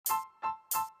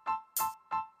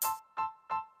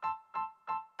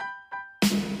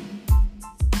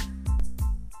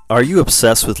Are you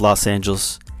obsessed with Los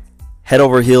Angeles? Head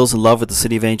over heels in love with the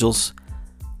City of Angels?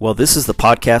 Well, this is the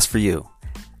podcast for you.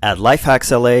 At Life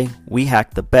Hacks LA, we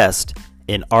hack the best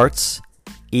in arts,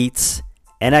 eats,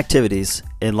 and activities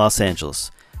in Los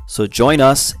Angeles. So join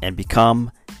us and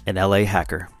become an LA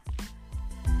hacker.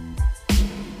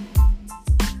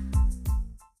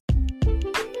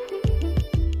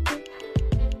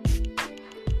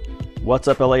 What's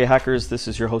up, LA hackers? This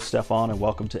is your host, Stefan, and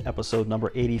welcome to episode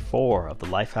number 84 of the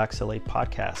Life Hacks LA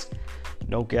podcast.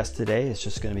 No guest today. It's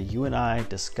just going to be you and I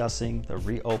discussing the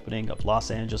reopening of Los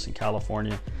Angeles and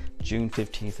California, June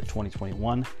 15th of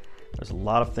 2021. There's a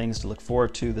lot of things to look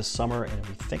forward to this summer, and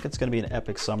we think it's going to be an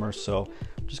epic summer. So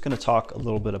I'm just going to talk a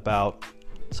little bit about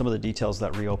some of the details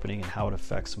of that reopening and how it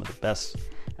affects some of the best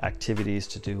activities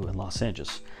to do in Los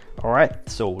Angeles. All right,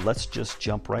 so let's just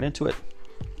jump right into it.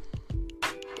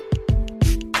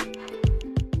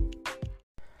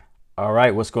 All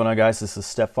right, what's going on, guys? This is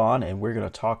Stefan, and we're going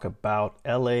to talk about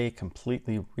LA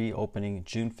completely reopening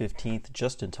June 15th,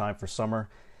 just in time for summer.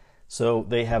 So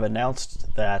they have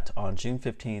announced that on June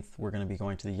 15th, we're going to be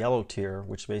going to the yellow tier,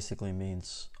 which basically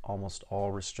means almost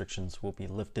all restrictions will be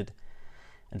lifted.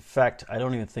 In fact, I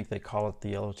don't even think they call it the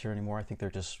yellow tier anymore. I think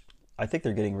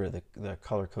they're getting rid of the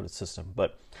color-coded system.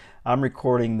 But I'm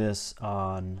recording this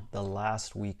on the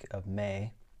last week of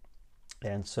May,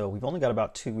 and so we've only got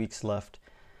about 2 weeks left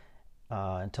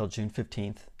until June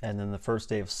 15th, and then the first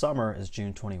day of summer is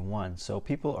June 21. So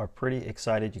people are pretty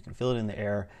excited. You can feel it in the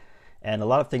air, and a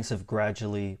lot of things have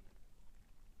gradually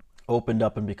opened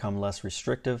up and become less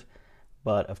restrictive.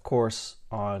 But of course,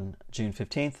 on June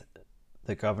 15th,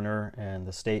 the governor and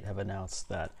the state have announced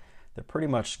that they're pretty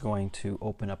much going to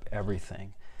open up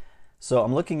everything. So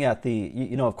I'm looking at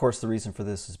of course, the reason for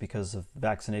this is because of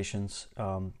vaccinations.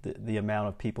 The amount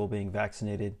of people being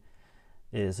vaccinated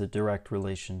is a direct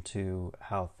relation to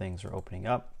how things are opening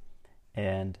up.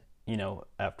 And,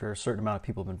 after a certain amount of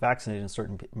people have been vaccinated and a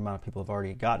certain amount of people have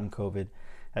already gotten COVID,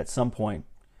 at some point,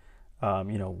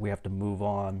 we have to move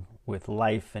on with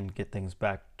life and get things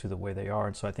back to the way they are.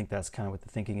 And so I think that's kind of what the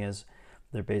thinking is.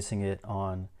 They're basing it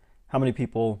on how many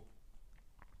people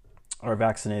are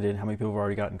vaccinated, how many people have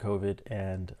already gotten COVID,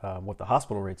 and what the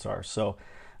hospital rates are. So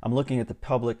I'm looking at the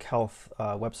public health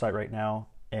website right now.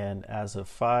 And as of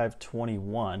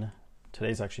 5/21,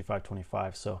 today's actually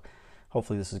 5/25, so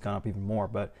hopefully this has gone up even more,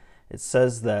 but it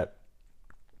says that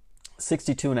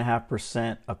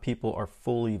 62.5% of people are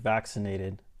fully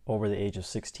vaccinated over the age of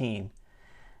 16,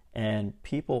 and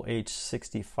people age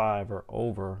 65 or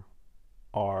over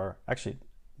are, actually,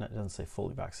 it doesn't say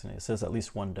fully vaccinated, it says at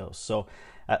least one dose. So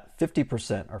at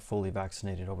 50% are fully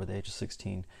vaccinated over the age of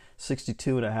 16.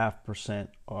 62.5%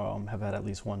 have had at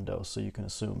least one dose, so you can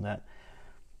assume that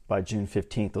by June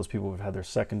 15th, those people who have had their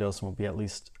second dose and will be at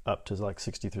least up to like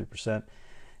 63%.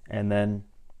 And then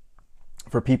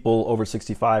for people over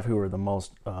 65 who are the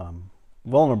most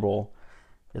vulnerable,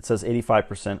 it says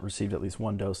 85% received at least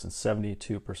one dose and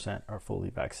 72% are fully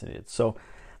vaccinated. So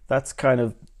that's kind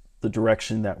of the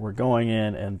direction that we're going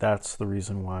in, and that's the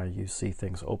reason why you see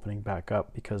things opening back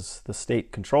up, because the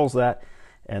state controls that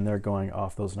and they're going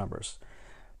off those numbers.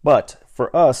 But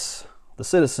for us, the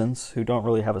citizens who don't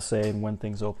really have a say in when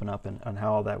things open up and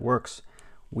how all that works,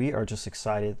 we are just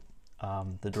excited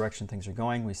the direction things are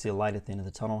going. We see a light at the end of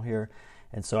the tunnel here.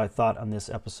 And so I thought on this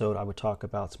episode I would talk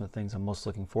about some of the things I'm most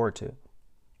looking forward to.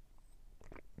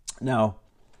 Now,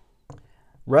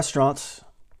 restaurants,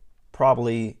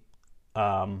 probably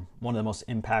one of the most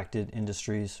impacted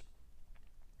industries,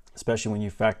 especially when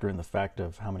you factor in the fact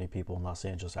of how many people in Los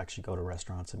Angeles actually go to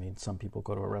restaurants. I mean, some people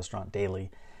go to a restaurant daily.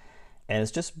 And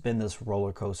it's just been this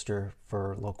roller coaster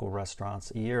for local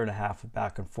restaurants. A year and a half of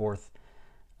back and forth.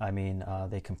 I mean,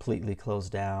 they completely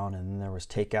closed down, and then there was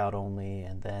takeout only,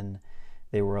 and then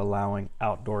they were allowing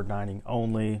outdoor dining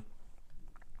only.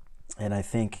 And I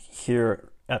think here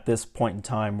at this point in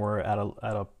time, we're at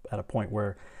a point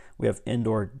where we have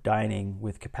indoor dining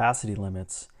with capacity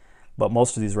limits, but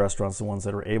most of these restaurants, the ones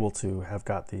that are able to, have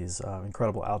got these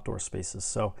incredible outdoor spaces.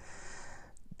 So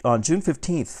on June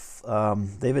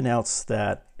 15th, they've announced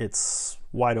that it's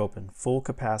wide open, full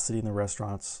capacity in the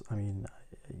restaurants. I mean,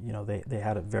 they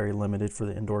had it very limited for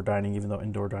the indoor dining, even though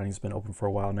indoor dining's been open for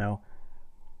a while now.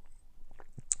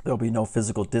 There'll be no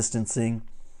physical distancing,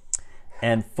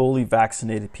 and fully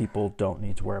vaccinated people don't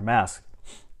need to wear a mask.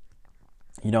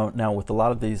 Now with a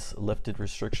lot of these lifted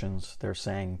restrictions, they're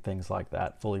saying things like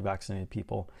that, fully vaccinated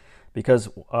people, because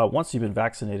once you've been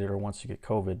vaccinated or once you get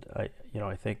COVID,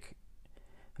 I think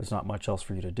there's not much else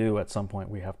for you to do. At some point,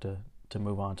 we have to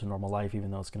move on to normal life, even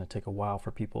though it's going to take a while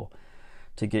for people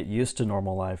to get used to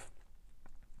normal life.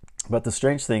 But the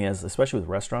strange thing is, especially with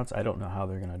restaurants, I don't know how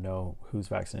they're going to know who's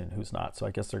vaccinated and who's not. So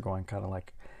I guess they're going kind of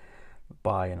like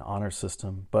by an honor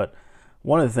system. But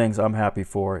one of the things I'm happy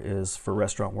for is for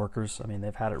restaurant workers. I mean,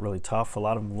 they've had it really tough. A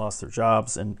lot of them lost their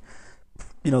jobs. And,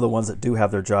 you know, the ones that do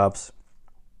have their jobs,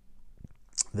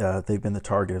 they've been the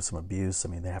target of some abuse. I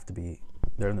mean,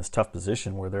 they're in this tough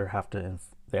position where they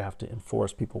have to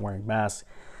enforce people wearing masks.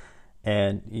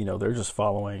 And, you know, they're just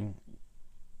following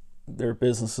their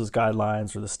business's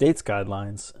guidelines or the state's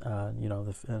guidelines, you know,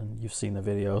 and you've seen the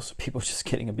videos, people just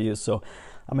getting abused. So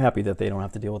I'm happy that they don't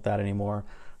have to deal with that anymore.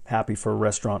 I'm happy for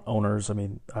restaurant owners. I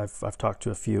mean, I've talked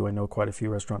to a few, I know quite a few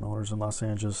restaurant owners in Los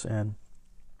Angeles, and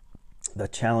the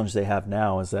challenge they have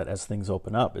now is that as things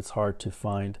open up, it's hard to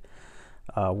find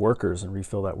workers and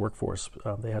refill that workforce.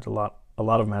 They had a lot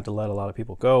of them had to let a lot of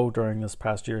people go during this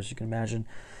past year, as you can imagine.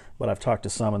 But I've talked to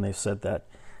some, and they've said that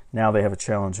now they have a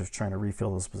challenge of trying to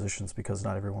refill those positions because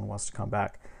not everyone wants to come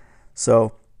back.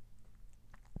 So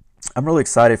I'm really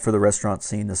excited for the restaurant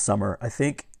scene this summer. I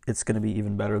think it's going to be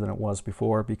even better than it was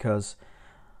before because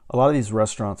a lot of these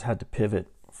restaurants had to pivot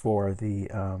for the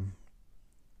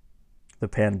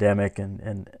pandemic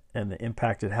and the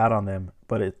impact it had on them.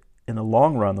 But in the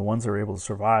long run, the ones that are able to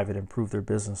survive, it improved their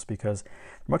business because they're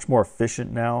much more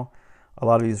efficient now. A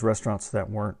lot of these restaurants that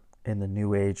weren't in the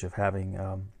new age of having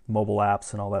mobile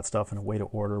apps and all that stuff and a way to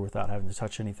order without having to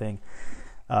touch anything.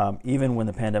 Even when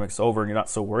the pandemic's over and you're not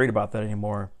so worried about that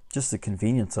anymore, just the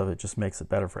convenience of it just makes it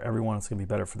better for everyone. It's going to be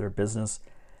better for their business.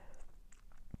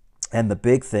 And the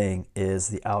big thing is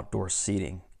the outdoor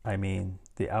seating. I mean,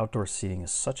 the outdoor seating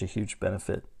is such a huge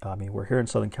benefit. I mean, we're here in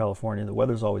Southern California. The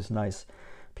weather's always nice.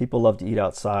 People love to eat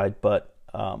outside, but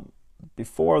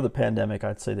before the pandemic,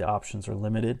 I'd say the options are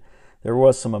limited. There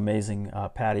was some amazing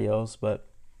patios, but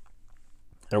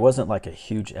there wasn't like a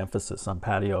huge emphasis on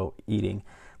patio eating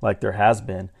like there has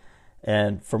been.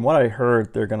 And from what I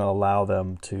heard, they're going to allow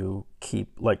them to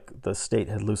keep, like the state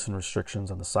had loosened restrictions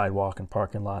on the sidewalk and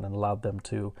parking lot and allowed them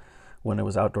to, when it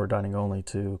was outdoor dining only,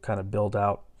 to kind of build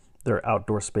out their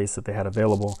outdoor space that they had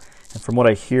available. And from what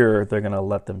I hear, they're going to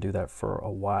let them do that for a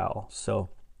while. So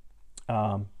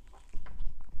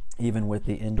even with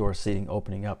the indoor seating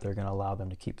opening up, they're going to allow them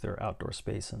to keep their outdoor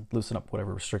space and loosen up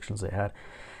whatever restrictions they had.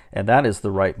 And that is the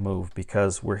right move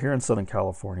because we're here in Southern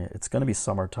California. It's going to be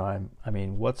summertime. I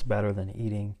mean, what's better than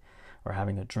eating or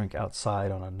having a drink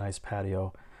outside on a nice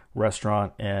patio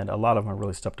restaurant? And a lot of them have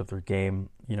really stepped up their game.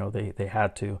 You know, they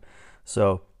had to.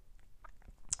 So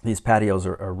these patios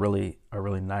are really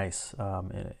nice,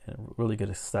 and really good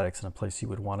aesthetics and a place you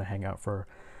would want to hang out for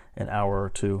an hour or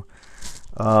two.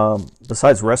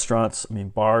 Besides restaurants, I mean,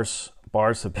 bars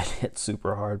have been hit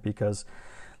super hard because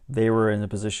they were in a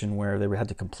position where they had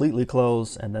to completely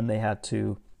close, and then they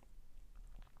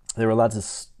were allowed to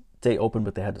stay open,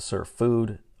 but they had to serve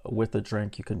food with a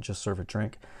drink. You couldn't just serve a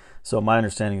drink. So my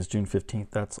understanding is June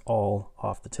 15th, that's all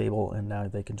off the table, and now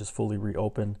they can just fully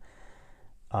reopen,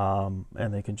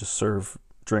 and they can just serve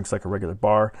drinks like a regular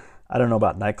bar. I don't know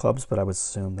about nightclubs, but I would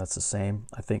assume that's the same.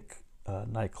 I think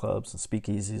nightclubs and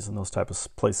speakeasies and those type of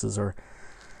places are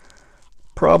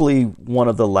probably one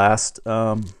of the last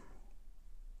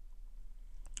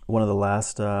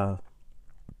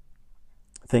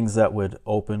things that would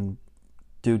open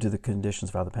due to the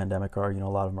conditions of how the pandemic are. You know, a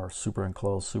lot of them are super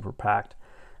enclosed, super packed,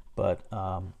 but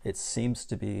it seems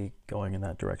to be going in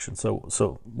that direction.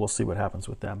 So we'll see what happens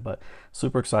with them. But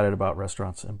super excited about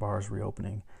restaurants and bars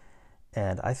reopening,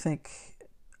 and I think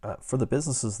for the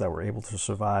businesses that were able to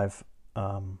survive,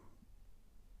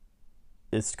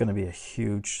 it's going to be a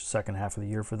huge second half of the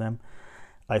year for them.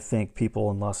 I think people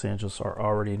in Los Angeles are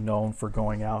already known for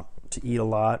going out to eat a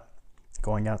lot,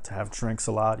 going out to have drinks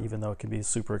a lot, even though it can be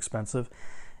super expensive.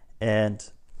 And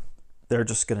they're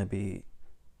just going to be,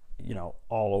 you know,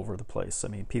 all over the place. I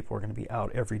mean, people are going to be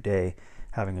out every day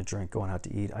having a drink, going out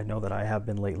to eat. I know that I have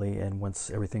been lately, and once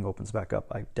everything opens back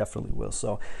up, I definitely will.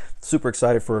 So super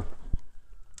excited for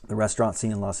the restaurant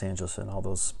scene in Los Angeles and all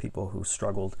those people who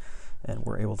struggled and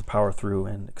were able to power through,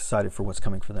 and excited for what's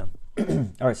coming for them.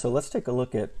 All right, so let's take a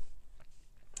look at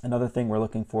another thing we're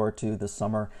looking forward to this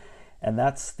summer, and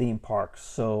that's theme parks.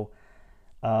 So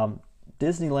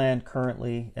Disneyland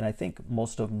currently, and I think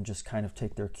most of them just kind of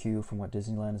take their cue from what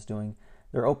Disneyland is doing,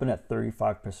 they're open at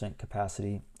 35%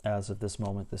 capacity as of this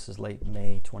moment. This is late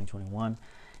May 2021.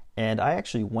 And I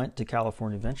actually went to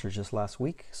California Adventure just last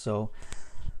week, so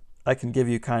I can give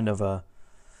you kind of a,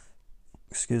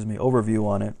 overview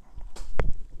on it.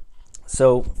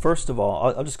 So first of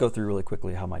all, I'll just go through really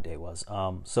quickly how my day was.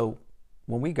 So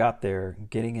when we got there,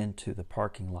 getting into the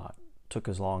parking lot took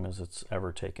as long as it's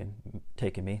ever taken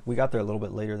me. We got there a little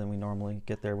bit later than we normally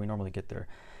get there. We normally get there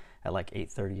at like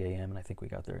 8:30 a.m. and I think we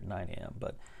got there at 9 a.m.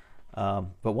 But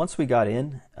once we got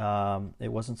in,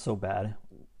 it wasn't so bad.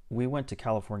 We went to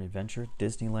California Adventure.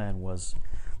 Disneyland was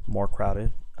more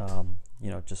crowded,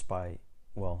 just by,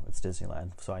 well, it's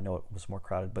Disneyland, so I know it was more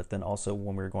crowded. But then also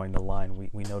when we were going to line,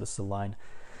 we noticed the line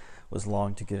was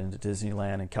long to get into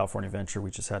Disneyland. And California Adventure,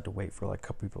 we just had to wait for like a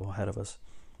couple people ahead of us.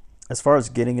 As far as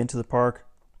getting into the park,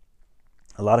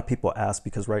 a lot of people ask,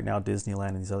 because right now Disneyland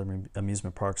and these other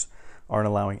amusement parks aren't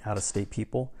allowing out-of-state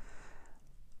people.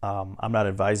 I'm not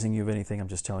advising you of anything. I'm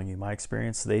just telling you my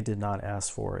experience. They did not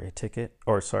ask for a ticket,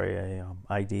 a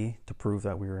ID to prove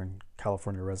that we were in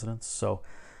California residents. So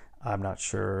I'm not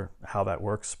sure how that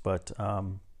works, but I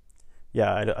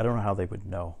don't know how they would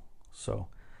know. So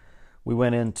we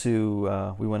went into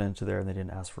there and they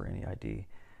didn't ask for any ID.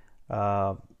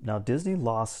 Now Disney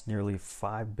lost nearly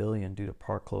 $5 billion due to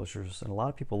park closures, and a lot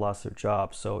of people lost their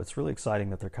jobs. So it's really exciting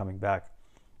that they're coming back,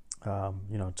 to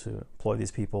employ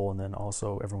these people, and then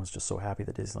also everyone's just so happy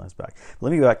that Disneyland's back. But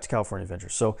let me go back to California Adventure.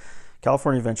 So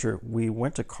California Adventure, we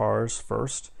went to Cars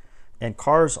first, and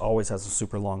Cars always has a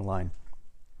super long line,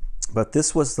 but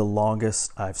this was the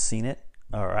longest I've seen it,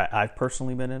 or I've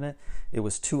personally been in it. It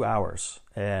was 2 hours,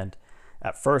 and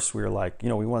at first we were like,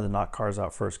 we wanted to knock Cars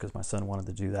out first because my son wanted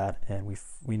to do that, and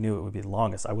we knew it would be the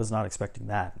longest. I was not expecting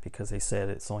that because they said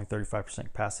it's only 35%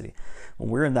 capacity.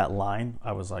 When we were in that line,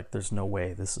 I was like, there's no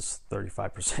way this is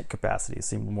 35% capacity. It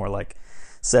seemed more like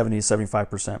 70,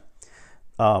 75%.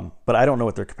 But I don't know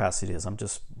what their capacity is.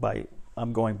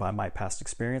 I'm going by my past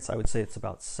experience. I would say it's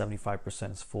about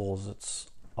 75% as full as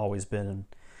it's always been,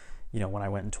 when I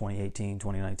went in 2018,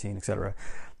 2019, etc.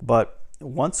 But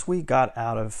once we got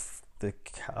out of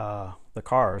the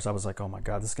Cars, I was like, oh my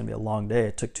God, this is going to be a long day.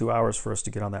 It took 2 hours for us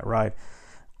to get on that ride.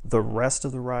 The rest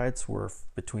of the rides were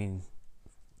between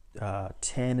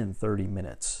 10 and 30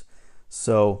 minutes.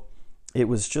 So it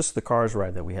was just the Cars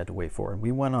ride that we had to wait for. And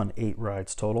we went on 8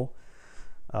 rides total.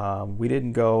 We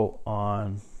didn't go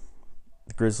on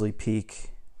Grizzly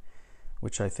Peak,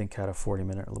 which I think had a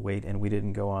 40-minute wait. And we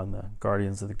didn't go on the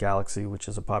Guardians of the Galaxy, which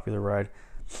is a popular ride.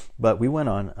 But we went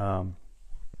on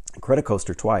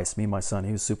Incredicoaster twice. Me and my son,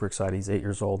 he was super excited. He's 8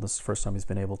 years old. This is the first time he's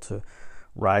been able to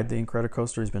ride the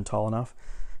Incredicoaster. He's been tall enough,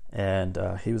 and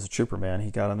he was a trooper, man.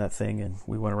 He got on that thing, and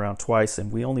we went around twice, and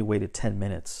we only waited 10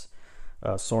 minutes.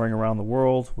 Soaring Around the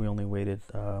World, we only waited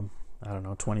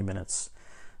 20 minutes.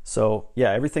 So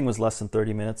yeah, everything was less than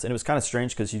 30 minutes, and it was kind of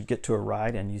strange because you'd get to a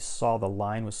ride and you saw the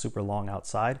line was super long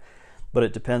outside, but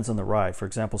it depends on the ride. For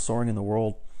example, Soaring Around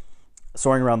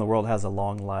the World has a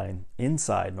long line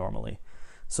inside normally.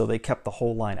 So they kept the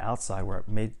whole line outside where it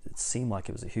made it seem like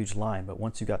it was a huge line. But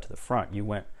once you got to the front, you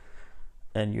went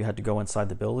and you had to go inside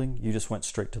the building. You just went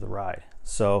straight to the ride.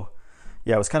 So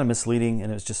yeah, it was kind of misleading,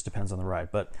 and it just depends on the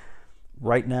ride. But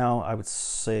right now, I would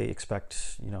say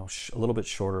expect, a little bit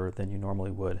shorter than you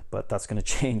normally would. But that's going to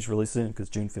change really soon because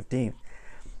June 15th,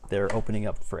 they're opening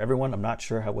up for everyone. I'm not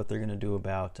sure what they're going to do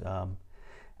about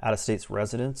out-of-state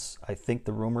residents. I think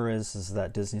the rumor is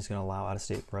that Disney's going to allow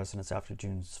out-of-state residents after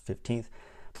June 15th.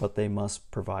 But they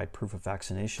must provide proof of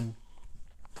vaccination.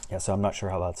 Yeah, so I'm not sure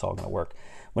how that's all going to work.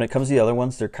 When it comes to the other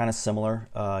ones, they're kind of similar.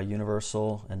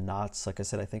 Universal and Knott's, like I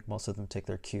said, I think most of them take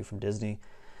their cue from Disney.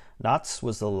 Knott's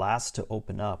was the last to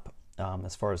open up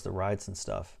as far as the rides and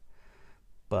stuff.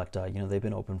 But, they've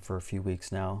been open for a few weeks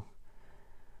now.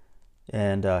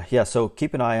 And, so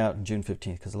keep an eye out on June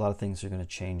 15th because a lot of things are going to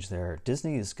change there.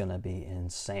 Disney is going to be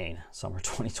insane summer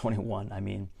 2021. I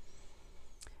mean,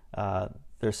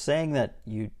 they're saying that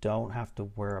you don't have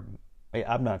to wear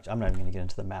I'm not even going to get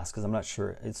into the mask because I'm not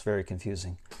sure. It's very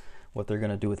confusing what they're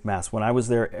going to do with masks. When I was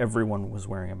there, everyone was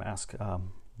wearing a mask,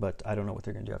 but I don't know what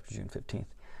they're going to do after June 15th.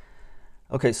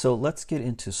 Okay, so let's get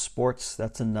into sports.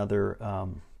 That's another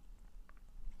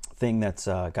thing that's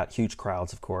got huge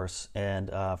crowds, of course.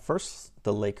 And first,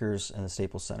 the Lakers and the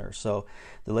Staples Center. So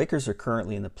the Lakers are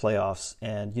currently in the playoffs,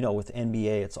 and with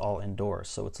NBA, it's all indoors,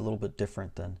 so it's a little bit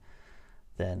different than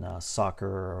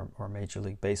soccer or Major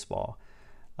League Baseball.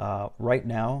 Right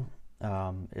now,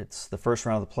 it's the first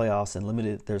round of the playoffs,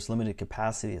 and there's limited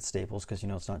capacity at Staples because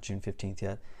it's not June 15th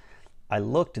yet. I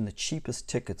looked, and the cheapest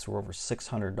tickets were over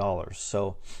 $600.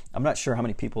 So I'm not sure how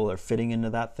many people are fitting into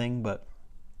that thing, but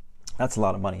that's a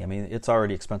lot of money. I mean, it's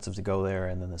already expensive to go there,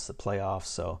 and then there's the playoffs.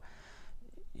 So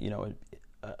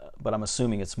but I'm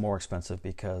assuming it's more expensive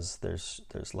because there's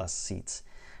less seats.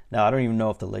 Now, I don't even know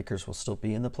if the Lakers will still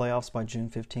be in the playoffs by June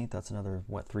 15th. That's another,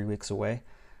 3 weeks away.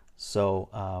 So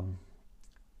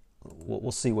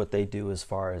we'll see what they do as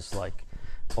far as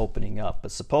opening up.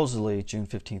 But supposedly June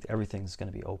 15th, everything's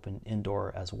going to be open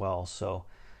indoor as well. So,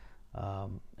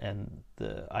 and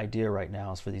the idea right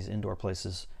now is for these indoor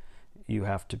places you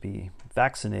have to be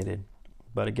vaccinated.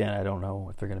 But again, I don't know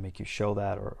if they're going to make you show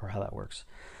that or how that works.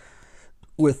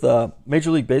 With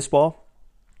Major League Baseball,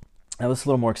 that was a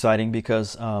little more exciting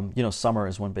because, summer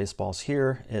is when baseball's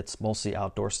here. It's mostly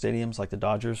outdoor stadiums like the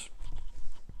Dodgers.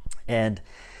 And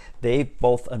they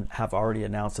both have already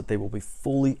announced that they will be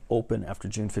fully open after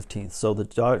June 15th. So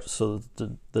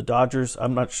the Dodgers,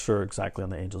 I'm not sure exactly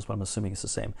on the Angels, but I'm assuming it's the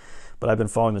same. But I've been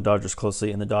following the Dodgers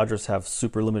closely, and the Dodgers have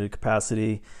super limited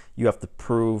capacity. You have to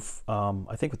prove,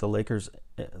 I think with the Lakers,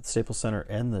 Staples Center,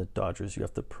 and the Dodgers, you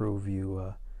have to prove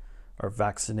you are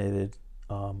vaccinated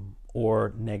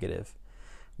or negative,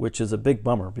 which is a big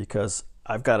bummer because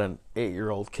I've got an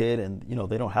 8-year-old kid, and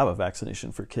they don't have a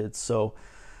vaccination for kids, so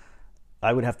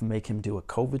I would have to make him do a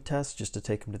COVID test just to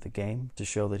take him to the game to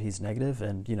show that he's negative,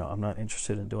 and I'm not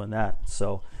interested in doing that.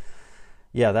 So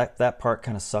yeah, that part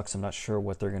kind of sucks. I'm not sure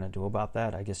what they're going to do about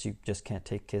that. I guess you just can't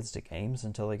take kids to games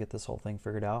until they get this whole thing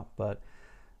figured out. But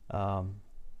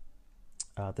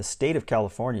the state of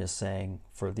California is saying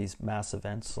for these mass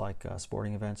events like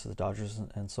sporting events, the Dodgers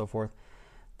and so forth,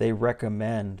 they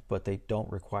recommend, but they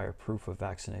don't require proof of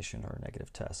vaccination or a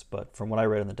negative test. But from what I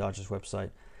read on the Dodgers website,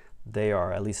 they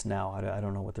are, at least now. I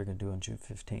don't know what they're going to do on June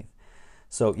 15th.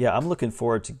 So yeah, I'm looking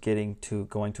forward to going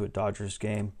to a Dodgers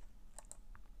game.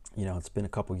 It's been a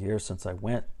couple years since I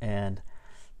went, and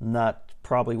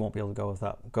probably won't be able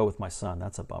to go with my son.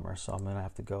 That's a bummer. So I'm going to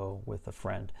have to go with a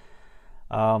friend.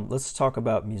 Let's talk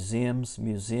about museums.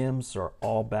 Museums are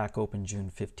all back open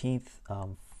June 15th.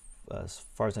 As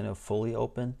far as I know, fully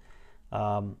open.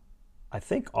 I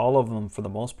think all of them, for the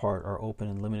most part, are open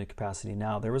in limited capacity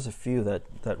now. There was a few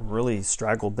that really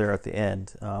straggled there at the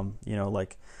end.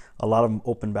 Like a lot of them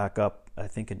opened back up, I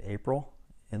think, in April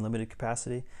in limited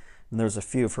capacity. And there's a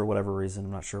few, for whatever reason,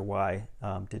 I'm not sure why,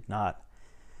 did not.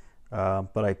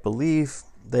 But I believe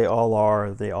they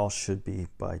all should be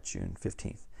by June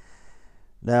 15th.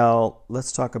 Now,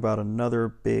 let's talk about another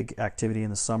big activity in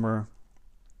the summer,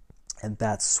 and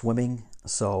that's swimming.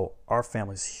 So our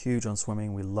family's huge on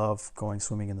swimming. We love going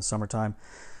swimming in the summertime.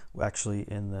 Actually,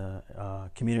 in the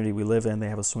community we live in, they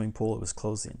have a swimming pool. It was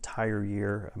closed the entire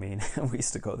year. I mean, we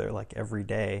used to go there like every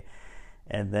day.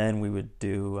 And then we would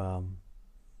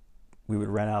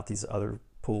rent out these other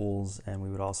pools, and we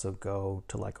would also go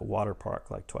to like a water park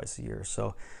like twice a year.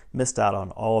 So missed out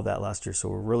on all of that last year. So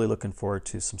we're really looking forward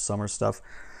to some summer stuff,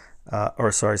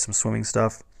 some swimming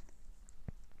stuff.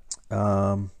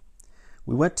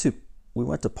 We went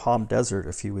to Palm Desert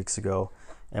a few weeks ago,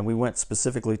 and we went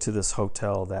specifically to this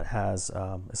hotel that has,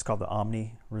 it's called the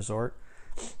Omni Resort,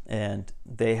 and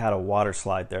they had a water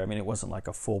slide there. I mean, it wasn't like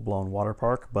a full-blown water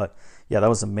park, but yeah, that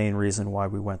was the main reason why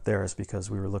we went there, is because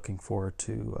we were looking forward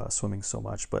to swimming so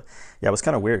much. But yeah, it was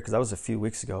kind of weird because that was a few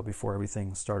weeks ago before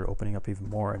everything started opening up even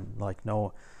more, and like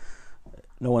no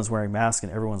one's wearing masks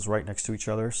and everyone's right next to each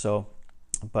other. So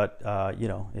but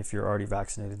if you're already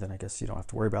vaccinated, then I guess you don't have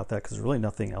to worry about that, because there's really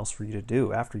nothing else for you to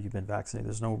do after you've been vaccinated.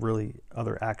 There's no really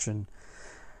other action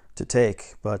to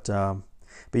take. But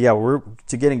yeah,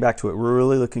 getting back to it, we're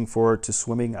really looking forward to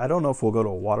swimming. I don't know if we'll go to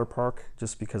a water park,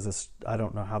 just because I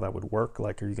don't know how that would work.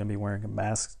 Like, are you going to be wearing a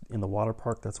mask in the water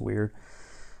park? That's weird.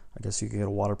 I guess you could get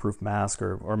a waterproof mask,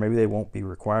 or maybe they won't be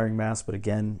requiring masks. But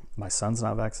again, my son's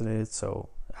not vaccinated, so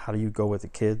how do you go with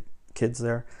the kids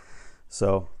there?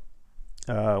 So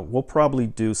we'll probably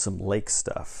do some lake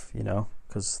stuff,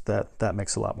 because that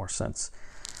makes a lot more sense.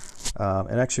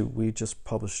 And actually, we just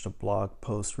published a blog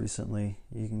post recently.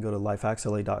 You can go to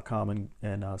lifehacksla.com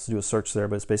and do a search there,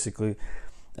 but it's basically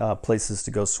places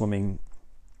to go swimming,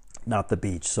 not the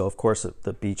beach. So of course,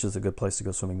 the beach is a good place to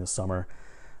go swimming this summer.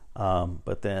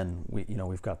 But then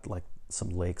we've got like some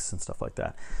lakes and stuff like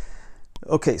that.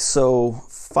 Okay, so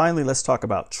finally, let's talk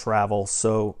about travel.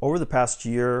 So over the past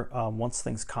year, once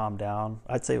things calmed down,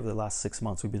 I'd say over the last 6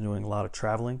 months, we've been doing a lot of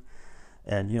traveling.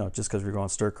 And, just because we're going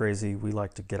stir crazy, we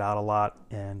like to get out a lot.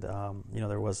 And,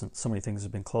 there wasn't so many things that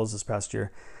have been closed this past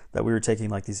year that we were taking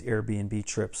like these Airbnb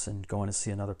trips and going to see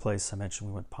another place. I mentioned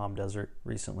we went to Palm Desert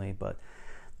recently, but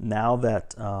now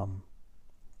that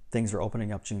things are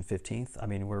opening up June 15th, I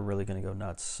mean, we're really going to go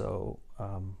nuts. So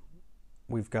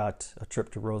we've got a trip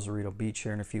to Rosarito Beach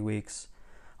here in a few weeks.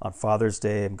 On Father's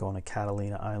Day, I'm going to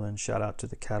Catalina Island. Shout out to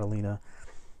the Catalina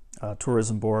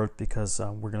Tourism Board, because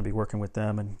we're going to be working with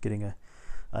them and getting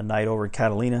a night over in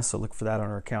Catalina. So look for that on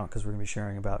our account, because we're going to be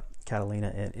sharing about Catalina.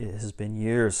 It has been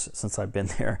years since I've been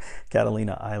there.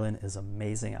 Catalina Island is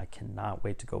amazing. I cannot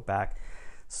wait to go back.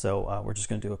 So we're just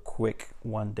going to do a quick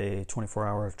 1-day,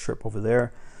 24-hour trip over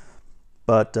there.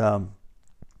 But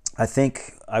I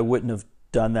think I wouldn't have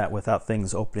done that without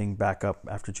things opening back up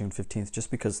after June 15th, just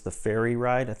because the ferry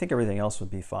ride, I think everything else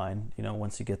would be fine,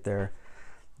 once you get there.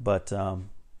 But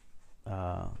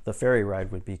the ferry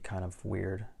ride would be kind of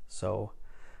weird. So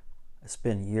it's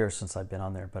been years since I've been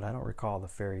on there, but I don't recall the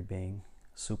ferry being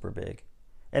super big.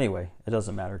 Anyway, it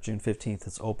doesn't matter. June 15th,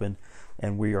 it's open,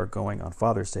 and we are going on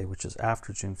Father's Day, which is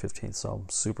after June 15th. So I'm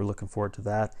super looking forward to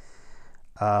that.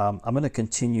 I'm going to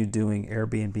continue doing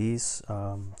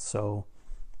Airbnbs. So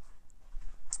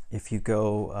if you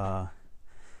go,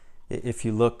 if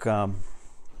you look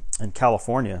in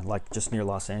California, like just near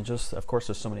Los Angeles, of course,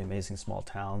 there's so many amazing small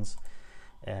towns.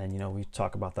 And, we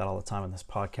talk about that all the time on this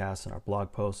podcast and our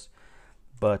blog posts.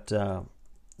 But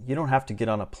you don't have to get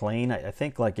on a plane. I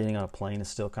think like getting on a plane is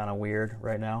still kind of weird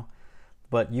right now.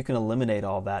 But you can eliminate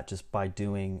all that just by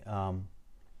doing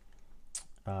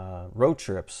road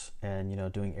trips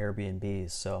and, doing Airbnbs.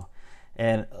 So,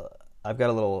 and I've got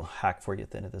a little hack for you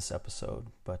at the end of this episode,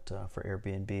 but for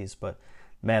Airbnbs. But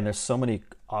man, there's so many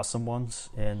awesome ones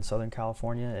in Southern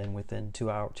California and within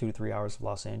 2 to 3 hours of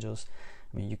Los Angeles.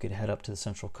 I mean, you could head up to the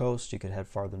Central Coast, you could head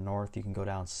farther north, you can go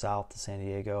down south to San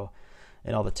Diego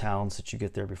and all the towns that you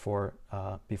get there before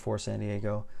San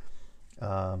Diego.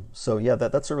 So yeah,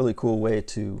 that's a really cool way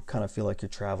to kind of feel like you're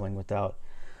traveling without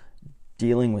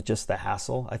dealing with just the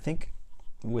hassle. I think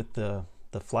with the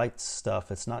flight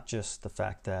stuff, it's not just the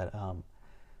fact that,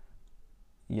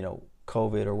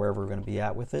 COVID or wherever we're going to be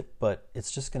at with it, but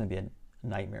it's just going to be a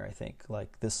nightmare, I think,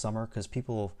 like this summer, because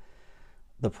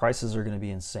the prices are going to be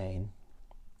insane.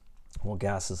 Well,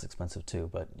 gas is expensive too,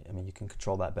 but I mean, you can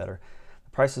control that better.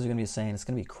 The prices are going to be insane. It's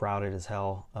going to be crowded as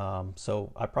hell.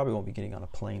 So I probably won't be getting on a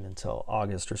plane until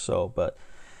August or so, but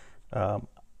I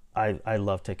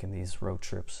love taking these road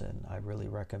trips, and I really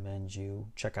recommend you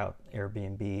check out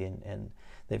Airbnb, and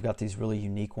they've got these really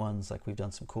unique ones. Like we've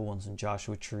done some cool ones in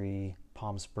Joshua Tree,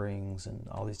 Palm Springs, and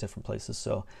all these different places.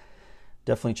 So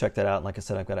definitely check that out. And like I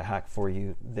said, I've got a hack for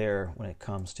you there when it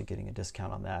comes to getting a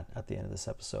discount on that at the end of this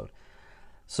episode.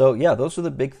 So yeah, those are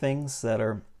the big things that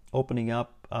are opening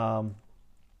up, and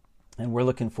we're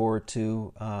looking forward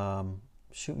to.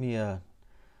 Shoot me a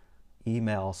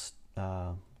email,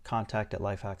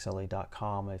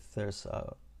 contact@lifehacksla.com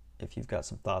if you've got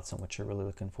some thoughts on what you're really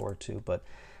looking forward to. But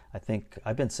I think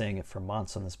I've been saying it for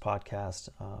months on this podcast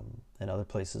and other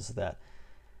places that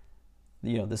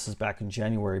this is back in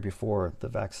January before the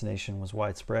vaccination was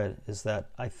widespread. Is that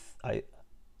I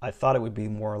thought it would be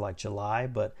more like July,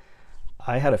 but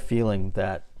I had a feeling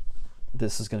that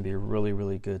this is going to be a really,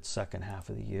 really good second half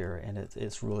of the year, and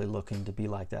it's really looking to be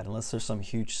like that, unless there's some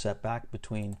huge setback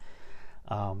between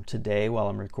today, while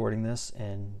I'm recording this,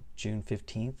 and June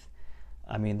 15th.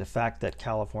 I mean, the fact that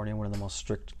California, one of the most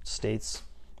strict states,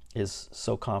 is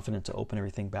so confident to open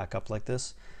everything back up like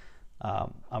this,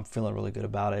 I'm feeling really good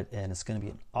about it, and it's going to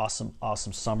be an awesome,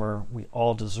 awesome summer. We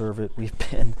all deserve it. We've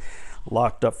been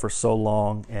locked up for so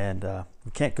long, and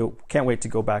we can't wait to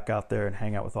go back out there and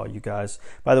hang out with all you guys.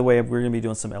 By the way, we're going to be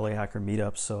doing some LA Hacker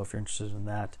meetups, so if you're interested in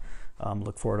that,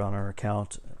 look for it on our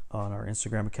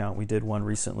Instagram account. We did one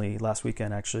recently, last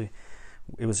weekend actually.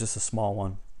 It was just a small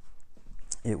one.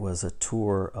 It was a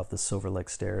tour of the Silver Lake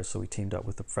Stairs, so we teamed up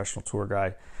with a professional tour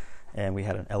guide, and we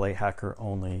had an LA Hacker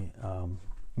only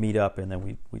meet up, and then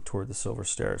we toured the Silver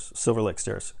Lake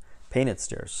Stairs, painted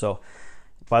stairs. So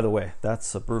by the way,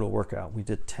 that's a brutal workout. We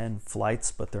did 10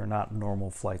 flights, but they're not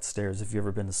normal flight stairs. If you've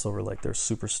ever been to Silver Lake, they're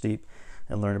super steep,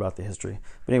 and learn about the history.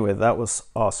 But anyway, that was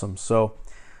awesome. So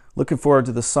looking forward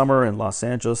to the summer in Los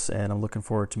Angeles, and I'm looking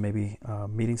forward to maybe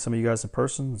meeting some of you guys in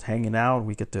person, hanging out.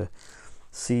 We get to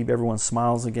see everyone's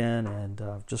smiles again, and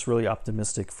just really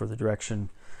optimistic for the direction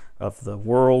of the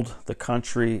world, the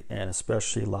country, and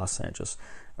especially Los Angeles.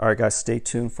 All right, guys, stay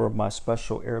tuned for my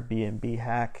special Airbnb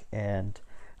hack, and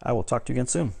I will talk to you again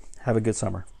soon. Have a good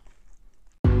summer.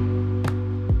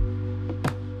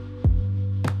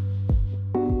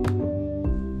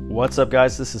 What's up,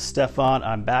 guys? This is Stefan.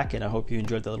 I'm back, and I hope you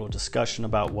enjoyed the little discussion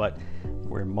about what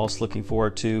we're most looking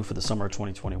forward to for the summer of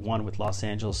 2021 with Los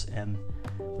Angeles and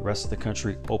the rest of the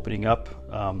country opening up.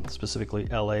 Specifically,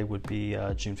 LA would be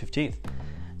June 15th.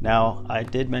 Now, I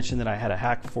did mention that I had a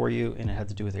hack for you, and it had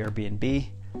to do with Airbnb.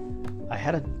 I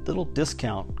had a little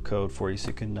discount code for you so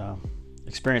you can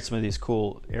experience some of these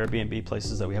cool Airbnb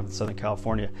places that we have in Southern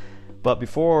California. But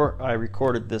before I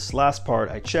recorded this last part,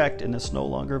 I checked, and it's no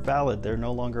longer valid. They're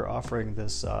no longer offering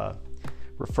this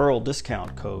referral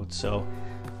discount code. So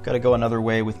I've got to go another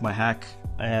way with my hack,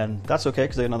 and that's okay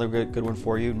because I got another good one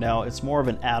for you. Now, it's more of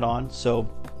an add-on. So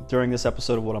during this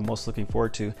episode of what I'm most looking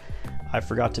forward to, I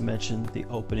forgot to mention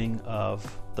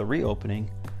the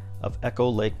reopening of Echo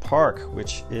Lake Park,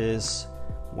 which is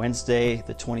Wednesday,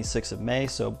 the 26th of May,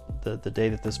 so the day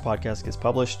that this podcast gets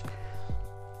published.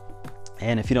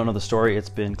 And if you don't know the story, it's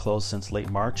been closed since late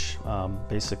March.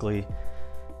 Basically,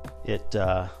 it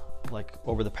like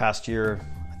over the past year,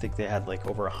 I think they had like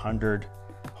over 100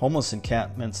 homeless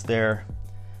encampments there.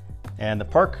 And the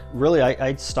park, really,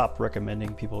 I stopped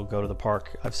recommending people go to the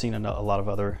park. I've seen a lot of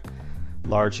other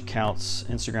large accounts,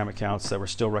 Instagram accounts, that were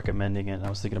still recommending it. And I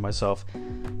was thinking to myself,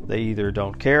 they either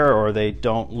don't care or they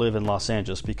don't live in Los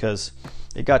Angeles, because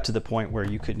it got to the point where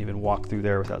you couldn't even walk through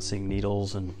there without seeing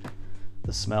needles, and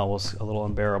the smell was a little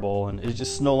unbearable, and it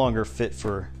just no longer fit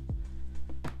for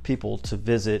people to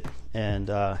visit. And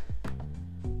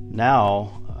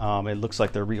now it looks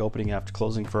like they're reopening after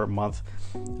closing for a month.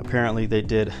 Apparently they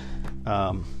did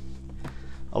a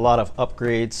lot of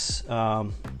upgrades.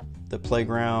 The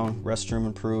playground, restroom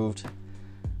improved.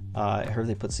 I heard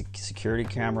they put security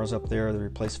cameras up there. They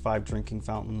replaced 5 drinking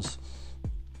fountains.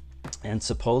 And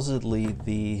supposedly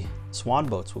the swan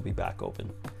boats will be back open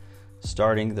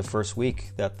starting the first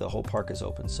week that the whole park is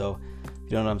open. So if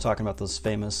you don't know, I'm talking about those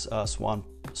famous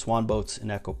swan boats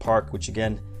in Echo Park, which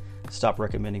again, stopped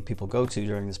recommending people go to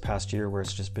during this past year, where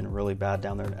it's just been really bad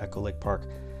down there in Echo Lake Park.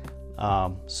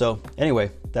 So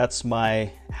anyway, that's my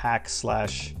hack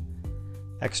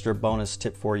 / extra bonus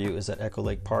tip for you, is that Echo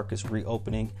Lake Park is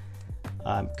reopening.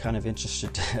 I'm kind of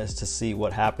interested to see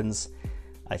what happens.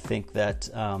 I think that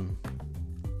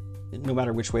no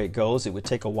matter which way it goes, it would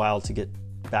take a while to get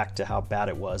back to how bad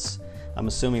it was. I'm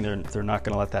assuming they're not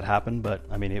going to let that happen, but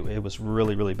I mean, it was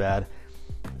really, really bad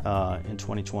in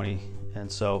 2020. And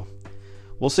so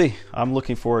we'll see. I'm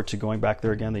looking forward to going back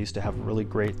there again. They used to have really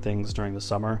great things during the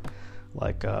summer,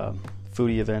 like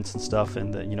foodie events and stuff,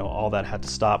 and all that had to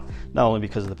stop, not only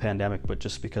because of the pandemic, but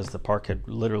just because the park had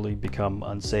literally become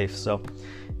unsafe. So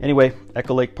anyway,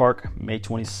 Echo Lake Park, May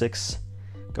 26th.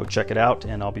 Go check it out,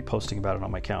 and I'll be posting about it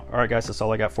on my account. All right, guys, that's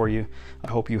all I got for you. I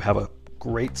hope you have a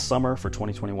great summer for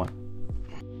 2021.